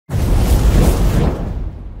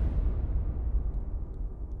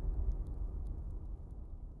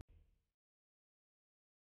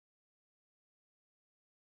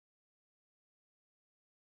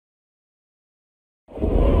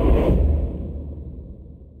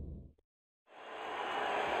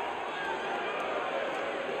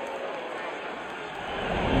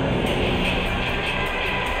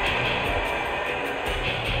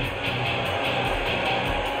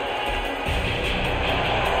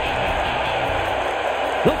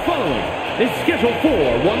The following is scheduled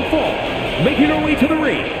for one fall, making her way to the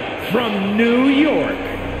ring from New York,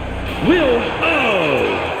 Willow.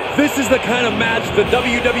 This is the kind of match the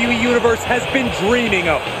WWE Universe has been dreaming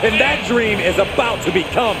of, and that dream is about to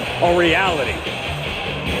become a reality.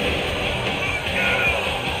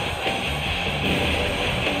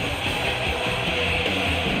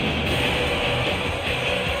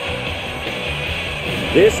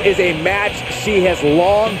 This is a match she has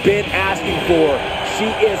long been asking for. She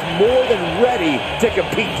is more than ready to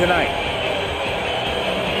compete tonight.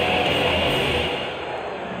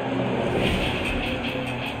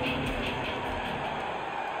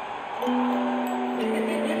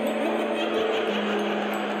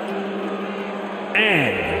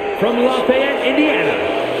 And from Lafayette, Indiana,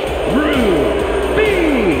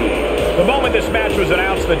 The moment this match was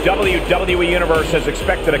announced, the WWE Universe has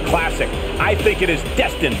expected a classic. I think it is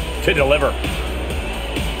destined to deliver.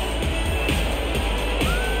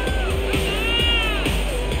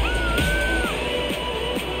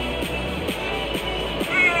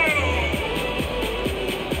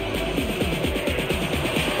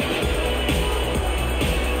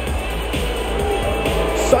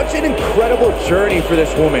 Such an incredible journey for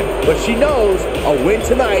this woman, but she knows a win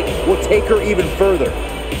tonight will take her even further.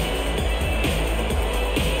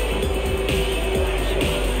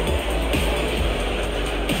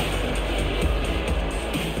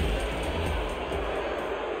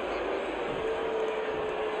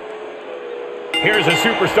 Here's a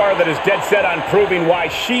superstar that is dead set on proving why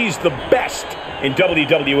she's the best in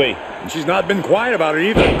WWE. And she's not been quiet about it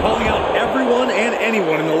either, calling out everyone and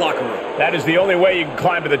anyone in the locker room. That is the only way you can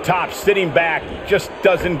climb to the top. Sitting back just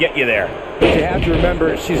doesn't get you there. But you have to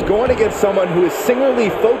remember, she's going against someone who is singularly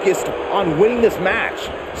focused on winning this match.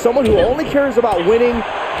 Someone who only cares about winning,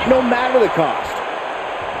 no matter the cost.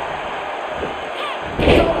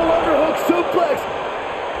 Double underhook suplex.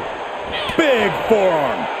 Big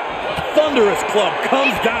forearm. Thunderous club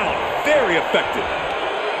comes down. Very effective.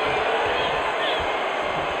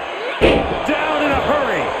 down in a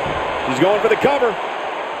hurry. She's going for the cover.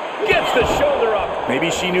 Gets the shoulder up.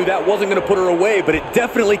 Maybe she knew that wasn't going to put her away, but it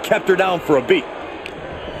definitely kept her down for a beat.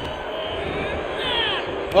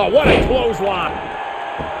 Oh, what a clothesline.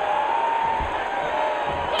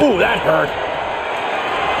 Ooh, that hurt.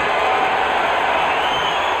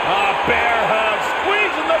 Bear hug,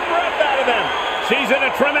 squeezing the breath out of him. She's in a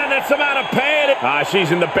tremendous amount of pain. She's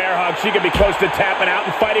in the bear hug. She could be close to tapping out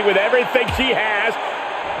and fighting with everything she has.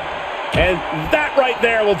 And that right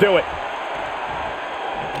there will do it.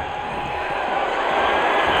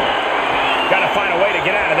 Got to find a way to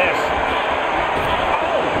get out of this.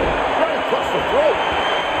 Oh, right across the throat.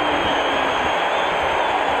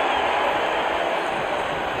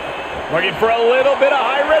 Looking for a little bit of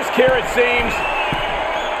high risk here, it seems.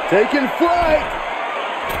 Taking flight.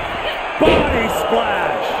 Body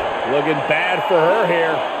splash. Looking bad for her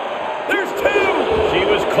here. There's two. She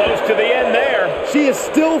was close to the end there. She is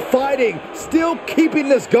still fighting, still keeping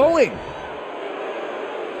this going.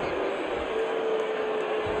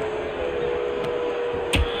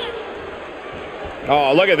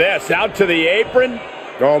 Oh, look at this. Out to the apron.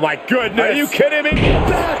 Oh, my goodness. Are you kidding me?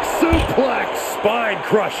 Back suplex. Spine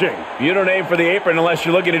crushing. You don't aim for the apron unless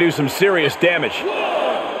you're looking to do some serious damage.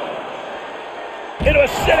 Into a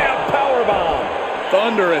sit-out powerbomb.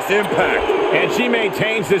 Thunderous impact. And she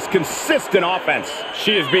maintains this consistent offense.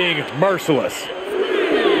 She is being merciless.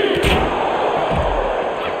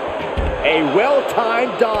 A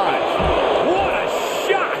well-timed dive. What a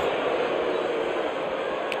shot!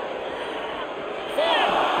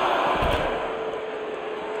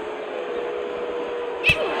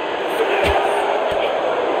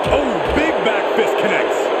 Oh, big back fist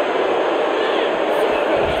connects.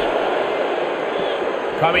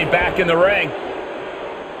 Coming back in the ring.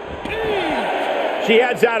 She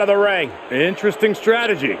heads out of the ring. Interesting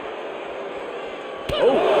strategy.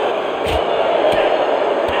 Oh.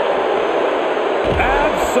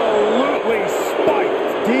 Absolutely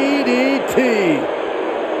spiked. DDT.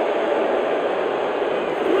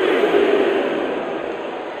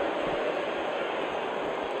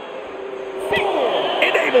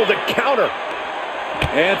 Enabled to counter.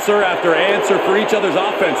 Answer after answer for each other's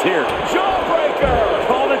offense here. Jawbreaker.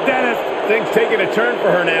 Call the dentist. Things taking a turn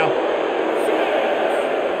for her now.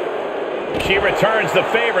 She returns the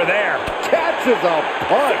favor there. Catches a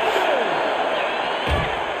punch.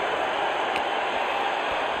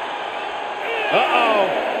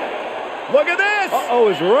 Uh-oh. Look at this. Uh-oh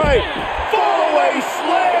is right. Fallaway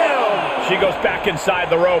slam. She goes back inside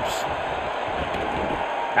the ropes.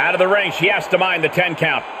 Out of the ring. She has to mind the 10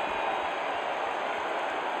 count.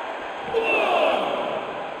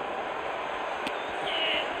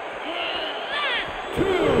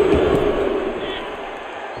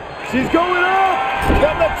 She's going up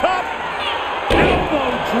from the top. Elbow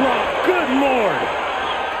drop. Good Lord.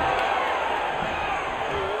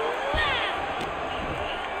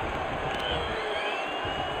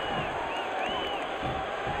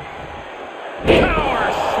 Power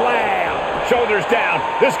slam. Shoulders down.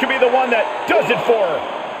 This could be the one that does it for her.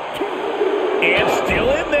 And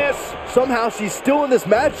still in this. Somehow she's still in this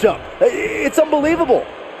matchup. It's unbelievable.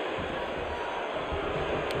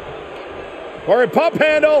 Or a pump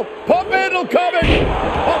handle. Pump handle coming.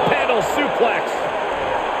 Pump handle suplex.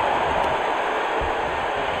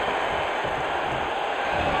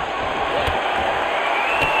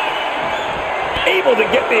 Able to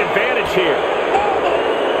get the advantage here.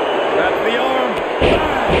 That's the arm.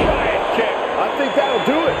 Riot kick. I think that'll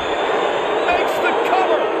do it. Makes the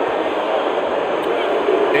cover.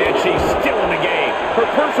 And she's still in the game. Her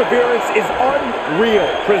perseverance is unreal,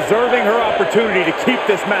 preserving her opportunity to keep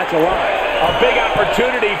this match alive. A big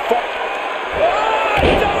opportunity for... Oh,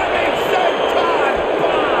 diving senton bomb.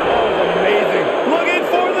 That was amazing. Looking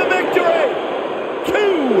for the victory.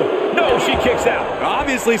 2. No, she kicks out.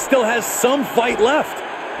 Obviously still has some fight left.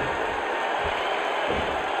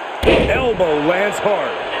 Elbow lands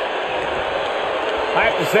hard. I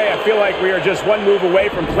have to say, I feel like we are just one move away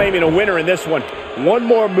from claiming a winner in this one. One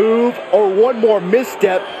more move or one more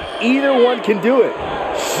misstep, either one can do it.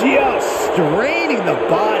 Just straining the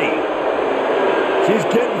body. She's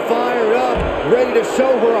getting fired up, ready to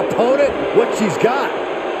show her opponent what she's got.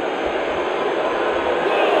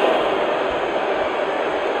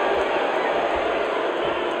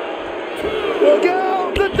 Look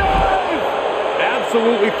out, the dive!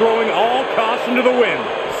 Absolutely throwing all caution to the wind.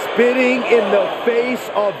 Spinning in the face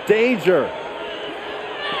of danger.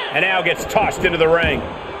 And now gets tossed into the ring.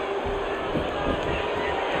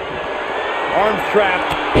 Arm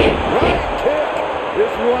trapped. Right kick.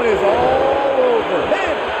 This one is all over.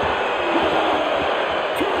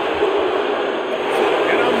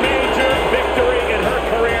 And a major victory in her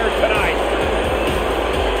career tonight.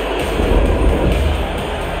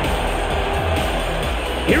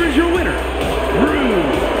 Here is your winner,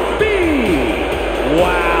 Ruby.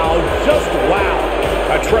 Wow, just wow.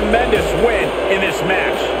 A tremendous win in this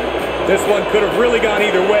match. This one could have really gone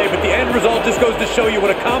either way, but the end result just goes to show you what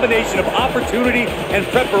a combination of opportunity and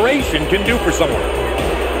preparation can do for someone.